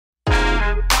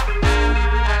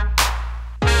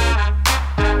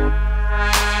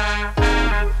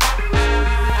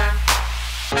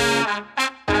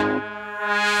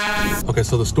Okay,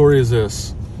 so the story is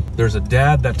this. There's a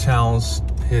dad that tells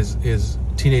his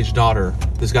teenage daughter,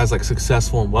 this guy's like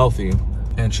successful and wealthy,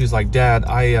 and she's like, Dad,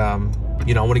 I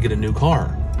want to get a new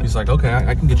car. He's like, okay,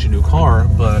 I can get you a new car,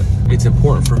 but it's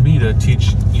important for me to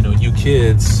teach, you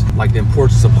kids like the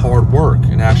importance of hard work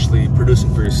and actually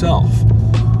producing for yourself.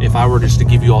 If I were just to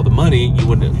give you all the money, you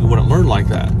wouldn't learn like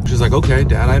that. She's like, okay,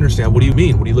 Dad, I understand. What do you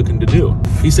mean? What are you looking to do?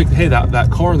 He's like, hey,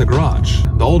 that car in the garage,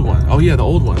 the old one. Oh yeah, the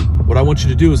old one. What I want you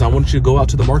to do is I want you to go out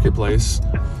to the marketplace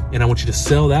and I want you to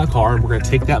sell that car, and we're gonna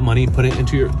take that money and put it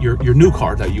into your new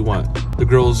car that you want. The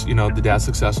girl's, the dad's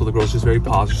successful, the girl's just very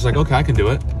positive. She's like, okay, I can do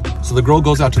it. So the girl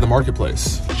goes out to the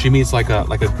marketplace. She meets like a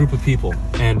group of people,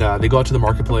 and they go out to the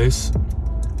marketplace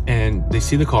and they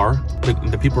see the car.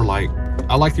 The people are like,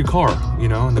 I like your car,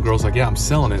 and the girl's like, yeah, I'm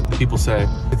selling it. The people say,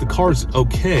 the car's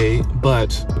okay,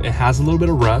 but it has a little bit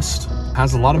of rust,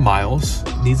 has a lot of miles,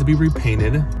 needs to be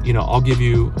repainted. I'll give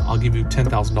you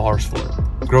 $10,000 for it.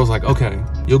 The girl's like, okay,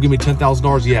 you'll give me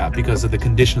 $10,000? Yeah, because of the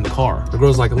condition of the car. The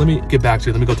girl's like, let me get back to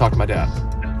you. Let me go talk to my dad.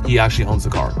 He actually owns the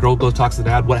car. Girl goes talks to the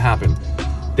dad. What happened?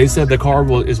 They said the car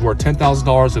is worth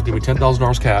 $10,000. They'll give me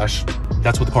 $10,000 cash.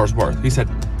 That's what the car's worth. He said,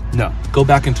 no, go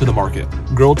back into the market.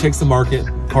 Girl takes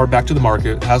the car back to the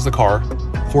market, has the car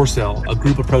for sale. A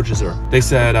group approaches her. They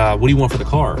said, what do you want for the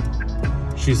car?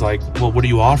 She's like, well, what are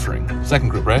you offering? Second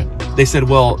group, right? They said,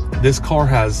 well, this car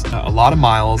has a lot of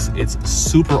miles. It's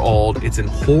super old. It's in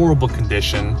horrible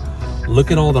condition. Look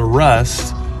at all the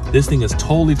rust. This thing is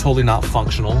totally not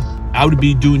functional. I would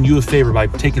be doing you a favor by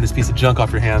taking this piece of junk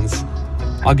off your hands.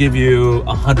 I'll give you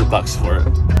 $100 for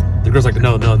it. The girl's like,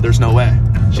 no, there's no way.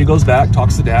 She goes back,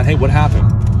 talks to dad. Hey, what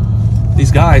happened?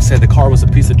 These guys said the car was a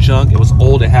piece of junk. It was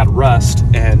old. It had rust,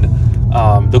 and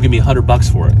they'll give me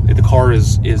 $100 for it if the car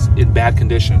is in bad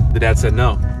condition. The dad said,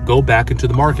 no, go back into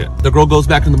the market. The girl goes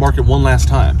back into the market one last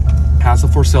time, has a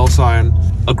for sale sign.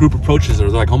 A group approaches her.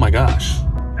 They're like, oh my gosh,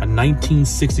 a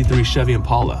 1963 Chevy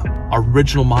Impala,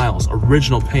 original miles,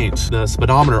 original paint. The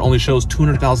speedometer only shows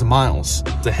 200,000 miles.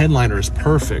 The headliner is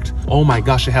perfect. Oh my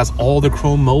gosh, it has all the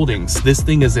chrome moldings. This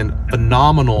thing is in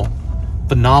phenomenal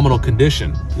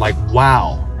condition. Like,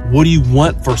 wow, what do you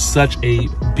want for such a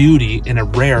beauty and a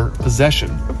rare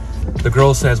possession? The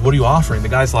girl says, what are you offering? The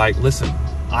guy's like, listen,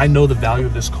 I know the value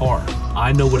of this car.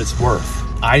 I know what it's worth.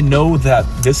 I know that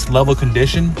this level of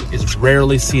condition is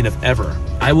rarely seen, if ever.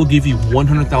 I will give you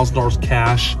 $100,000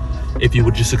 cash if you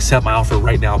would just accept my offer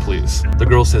right now, please. The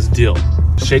girl says, deal.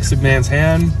 Shakes the man's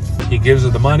hand. He gives her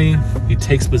the money. He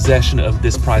takes possession of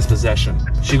this prized possession.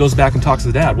 She goes back and talks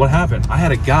to the dad. What happened? I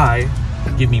had a guy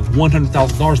give me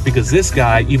 $100,000 because this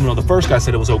guy, even though the first guy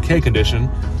said it was okay condition,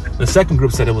 the second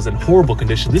group said it was in horrible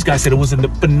condition. This guy said it was in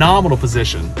phenomenal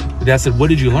position. The dad said, what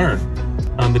did you learn?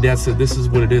 The dad said, this is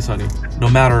what it is, honey. No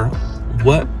matter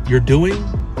what you're doing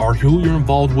or who you're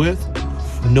involved with,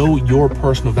 know your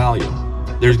personal value.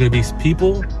 There's going to be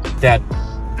people that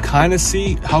kind of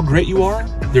see how great you are.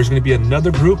 There's going to be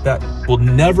another group that will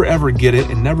never ever get it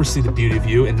and never see the beauty of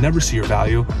you and never see your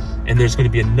value. And there's going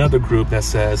to be another group that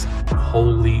says,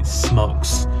 holy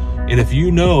smokes. And if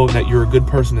you know that you're a good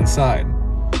person inside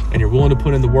and you're willing to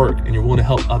put in the work and you're willing to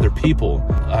help other people,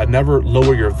 never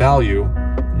lower your value,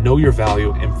 know your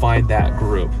value, and find that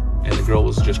group. And the girl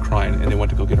was just crying and they went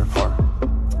to go get her car.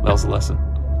 That was the lesson.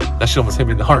 That shit almost hit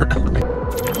me in the heart.